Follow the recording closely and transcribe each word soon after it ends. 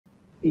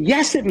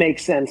yes, it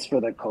makes sense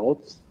for the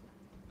Colts,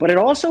 but it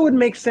also would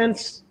make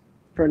sense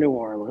for New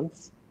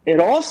Orleans. It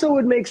also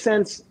would make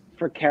sense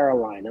for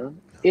Carolina.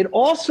 It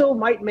also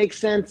might make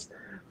sense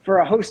for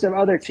a host of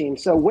other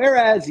teams. So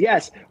whereas,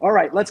 yes, all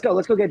right, let's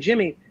go get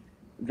Jimmy.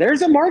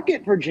 There's a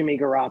market for Jimmy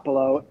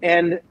Garoppolo.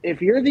 And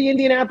if you're the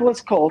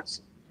Indianapolis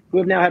Colts, who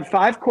have now had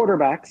 5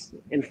 quarterbacks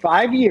in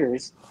 5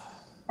 years,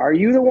 are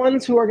you the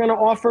ones who are going to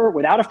offer,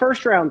 without a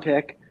first-round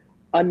pick,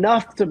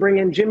 enough to bring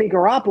in Jimmy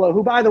Garoppolo,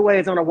 who, by the way,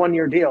 is on a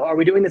 1-year deal? Are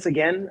we doing this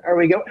again? Are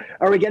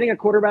we getting a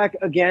quarterback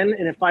again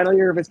in the final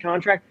year of his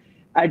contract?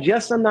 I'm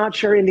not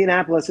sure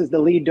Indianapolis is the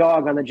lead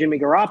dog on the Jimmy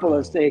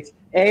Garoppolo stakes,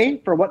 A,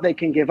 for what they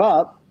can give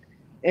up,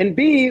 and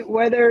B,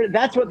 whether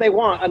that's what they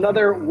want,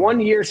 another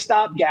 1-year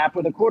stopgap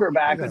with a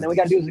quarterback, and then we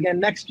got to do this again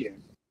next year.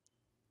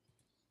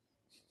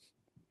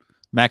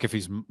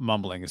 McAfee's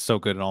mumbling is so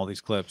good in all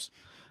these clips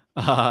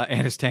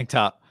and his tank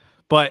top.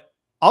 But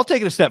I'll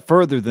take it a step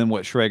further than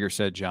what Schrager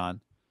said,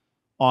 John,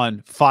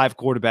 on 5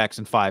 quarterbacks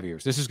in 5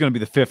 years. This is going to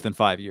be the 5th in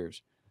 5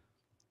 years.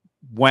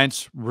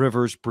 Wentz,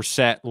 Rivers,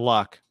 Brissett,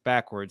 Luck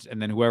backwards, and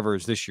then whoever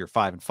is this year,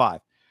 5 and 5.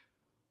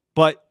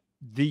 But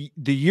the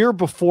year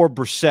before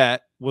Brissett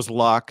was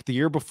Luck. The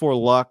year before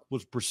Luck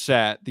was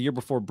Brissett. The year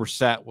before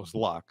Brissett was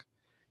Luck.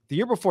 The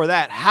year before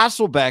that,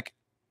 Hasselbeck,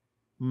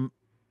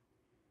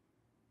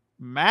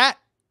 Matt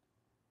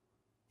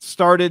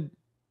started.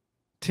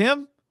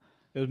 Tim?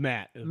 It was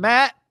Matt.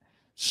 Matt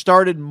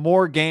started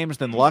more games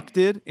than Luck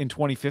did in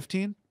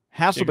 2015.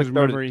 Hasselbeck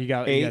started he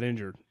got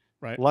injured,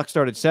 right? Luck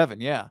started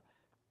 7, yeah.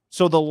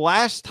 So the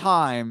last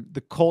time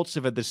the Colts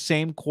have had the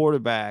same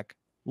quarterback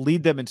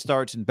lead them in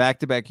starts in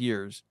back-to-back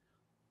years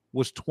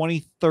was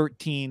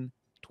 2013,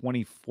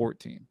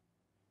 2014.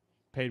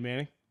 Peyton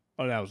Manning?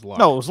 Oh, that was Luck.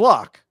 No, it was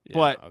Luck. Yeah,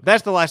 but okay.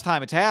 That's the last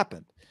time it's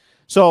happened.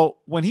 So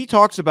when he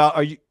talks about,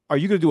 are you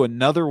going to do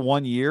another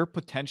 1 year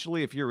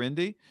potentially if you're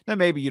Indy? Then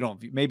maybe you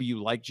don't. Maybe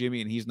you like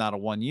Jimmy and he's not a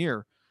 1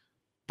 year.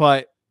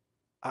 But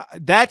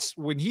that's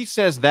when he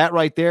says that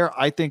right there.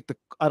 I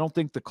don't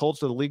think the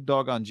Colts are the league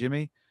dog on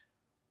Jimmy.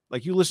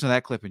 Like, you listen to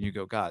that clip and you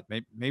go, God,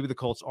 maybe the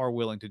Colts are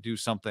willing to do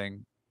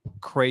something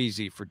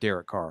crazy for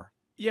Derek Carr.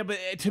 Yeah, but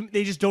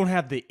they just don't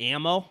have the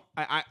ammo.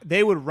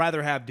 They would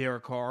rather have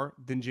Derek Carr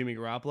than Jimmy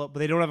Garoppolo, but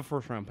they don't have a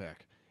first-round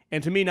pick.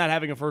 And to me, not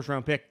having a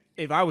first-round pick,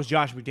 if I was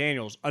Josh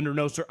McDaniels, under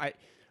no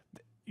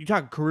you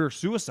talk career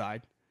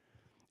suicide.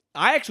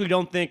 I actually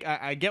don't think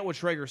I get what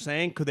Schrager's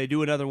saying. Could they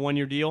do another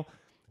 1-year deal?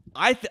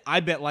 I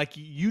bet, like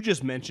you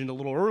just mentioned a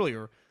little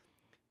earlier,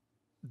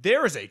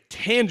 there is a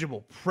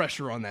tangible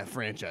pressure on that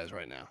franchise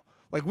right now.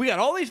 Like, we got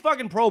all these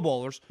fucking Pro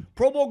Bowlers,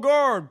 Pro Bowl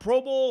guard,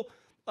 Pro Bowl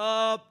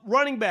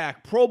running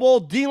back, Pro Bowl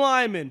D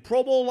lineman,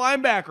 Pro Bowl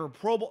linebacker,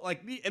 Pro Bowl,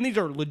 and these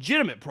are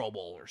legitimate Pro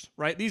Bowlers,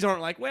 right? These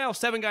aren't like, well,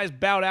 7 guys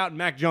bowed out and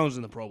Mac Jones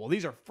in the Pro Bowl.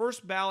 These are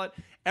first ballot.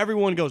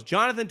 Everyone goes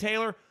Jonathan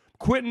Taylor,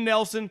 Quentin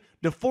Nelson,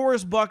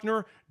 DeForest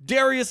Buckner,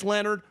 Darius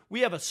Leonard.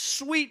 We have a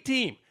sweet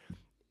team.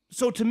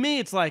 So to me,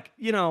 it's like,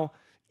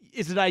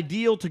 is it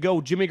ideal to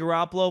go Jimmy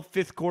Garoppolo,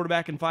 5th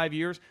quarterback in 5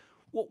 years?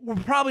 Well, we're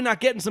probably not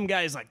getting some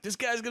guys like, this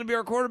guy's going to be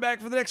our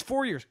quarterback for the next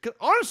 4 years. Because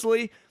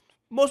honestly,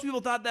 most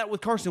people thought that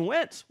with Carson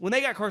Wentz. When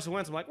they got Carson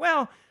Wentz, I'm like,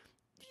 well,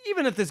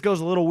 even if this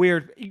goes a little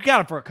weird, you got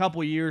him for a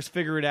couple of years,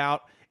 figure it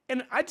out.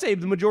 And I'd say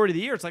the majority of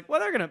the year, it's like, well,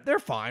 they're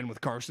fine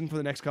with Carson for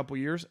the next couple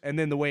of years. And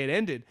then the way it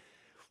ended,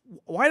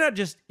 why not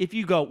just, if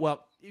you go,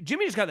 well,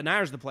 Jimmy just got the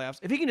Niners to the playoffs.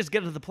 If he can just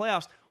get to the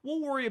playoffs,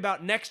 we'll worry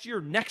about next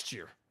year.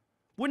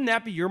 Wouldn't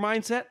that be your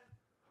mindset?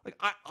 Like,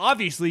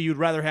 obviously, you'd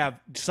rather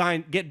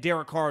get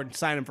Derek Carr and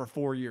sign him for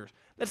 4 years.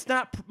 That's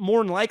not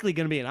more than likely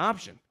going to be an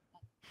option.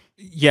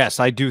 Yes,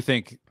 I do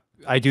think.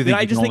 I just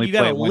think you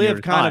got to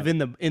live kind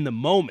of in the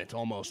moment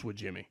almost with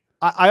Jimmy.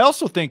 I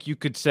also think you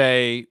could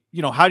say,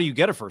 how do you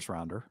get a first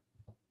rounder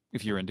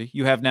if you're Indy?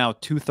 You have now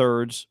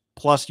 2/3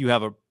 plus you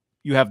have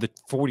the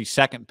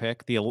 42nd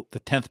pick, the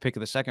 10th pick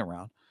of the second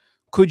round.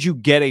 Could you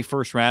get a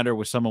first rounder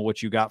with some of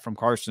what you got from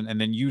Carson and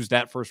then use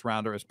that first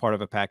rounder as part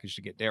of a package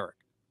to get Derek?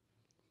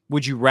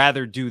 Would you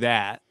rather do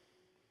that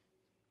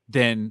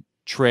than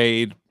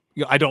trade?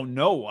 I don't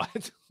know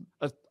what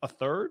a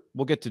third.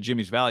 We'll get to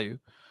Jimmy's value.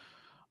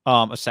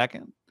 A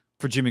second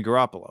for Jimmy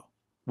Garoppolo,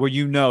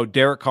 where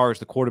Derek Carr is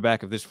the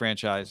quarterback of this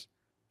franchise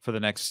for the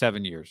next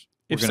 7 years.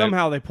 If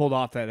somehow they pulled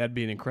off that'd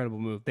be an incredible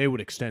move. They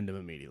would extend him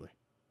immediately.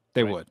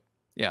 They would.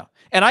 Yeah.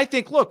 And I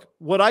think, look,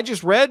 what I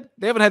just read,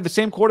 they haven't had the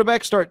same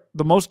quarterback start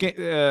the most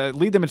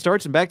lead them in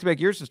starts in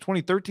back-to-back years since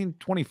 2013,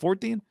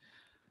 2014.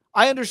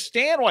 I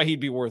understand why he'd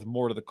be worth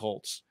more to the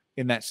Colts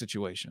in that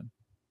situation.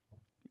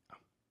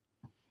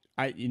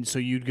 So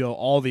you'd go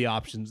all the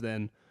options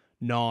then,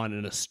 non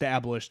and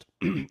established.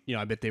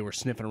 I bet they were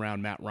sniffing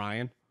around Matt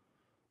Ryan.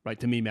 Right?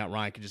 To me, Matt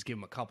Ryan could just give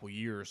him a couple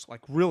years.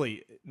 Like,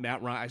 really,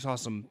 Matt Ryan, I saw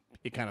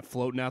it kind of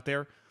floating out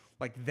there.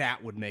 Like,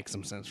 that would make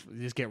some sense.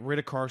 You just get rid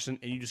of Carson,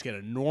 and you just get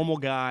a normal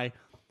guy,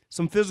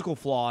 some physical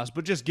flaws,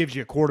 but just gives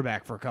you a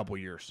quarterback for a couple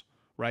years,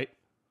 right?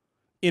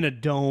 In a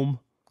dome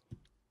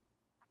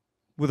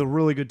with a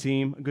really good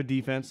team, a good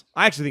defense.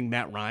 I actually think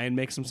Matt Ryan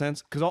makes some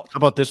sense. How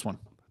about this one?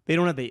 They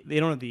don't have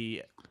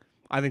the.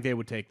 I think they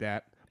would take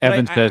that.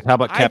 Evan says, how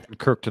about Captain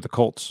Kirk to the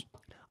Colts?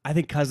 I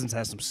think Cousins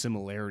has some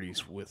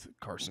similarities with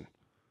Carson.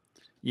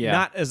 Yeah.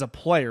 Not as a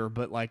player,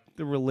 but like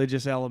the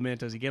religious element.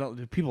 Does he get?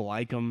 Do people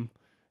like him?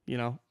 You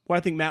know. Well,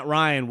 I think Matt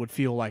Ryan would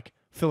feel like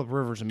Phillip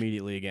Rivers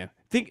immediately again.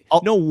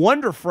 No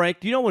wonder, Frank.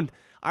 Do you know when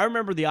I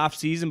remember the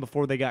offseason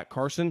before they got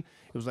Carson?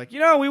 It was like,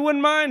 we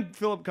wouldn't mind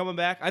Phillip coming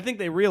back. I think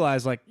they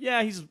realized, like,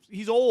 yeah,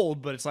 he's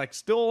old, but it's like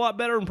still a lot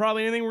better than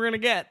probably anything we're gonna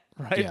get,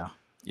 right? Yeah,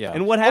 yeah.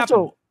 And what happened?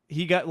 Also,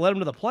 he led him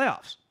to the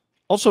playoffs.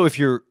 Also, if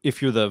you're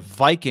the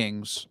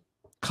Vikings,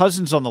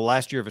 Cousins on the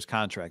last year of his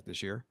contract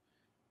this year.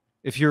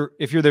 If you're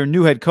their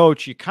new head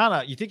coach, you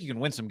think you can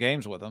win some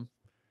games with him.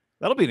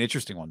 That'll be an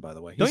interesting one, by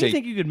the way. Don't you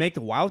think you could make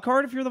the wild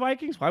card if you're the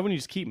Vikings? Why wouldn't you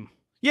just keep him?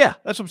 Yeah,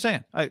 that's what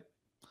I'm saying.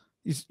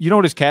 You know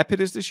what his cap hit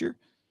is this year?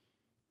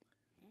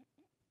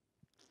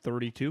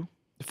 32?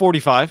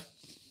 45.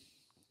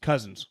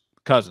 Cousins.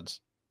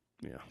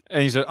 Yeah.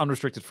 And he's an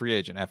unrestricted free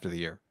agent after the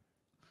year.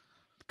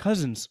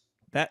 Cousins,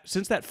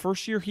 since that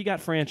first year he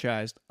got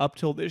franchised up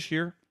till this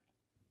year,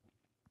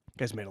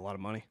 guy's made a lot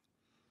of money.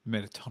 He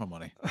made a ton of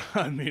money.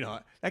 I mean,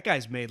 that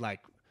guy's made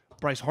like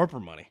Bryce Harper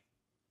money.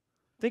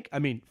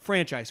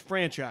 Franchise,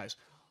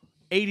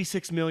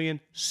 $86 million,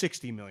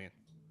 $60 million.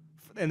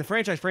 And the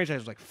franchise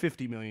was like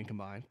 $50 million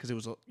combined because it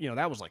was,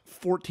 that was like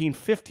 14,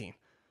 15.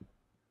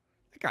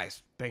 That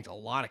guy's banked a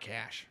lot of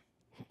cash.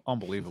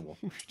 Unbelievable.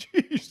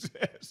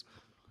 Jesus.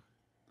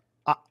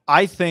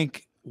 I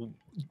think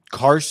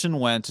Carson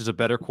Wentz is a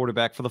better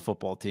quarterback for the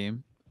football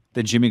team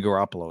than Jimmy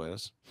Garoppolo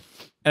is.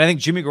 And I think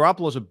Jimmy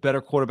Garoppolo is a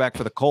better quarterback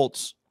for the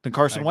Colts than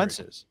Carson Wentz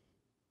is.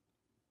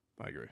 I agree.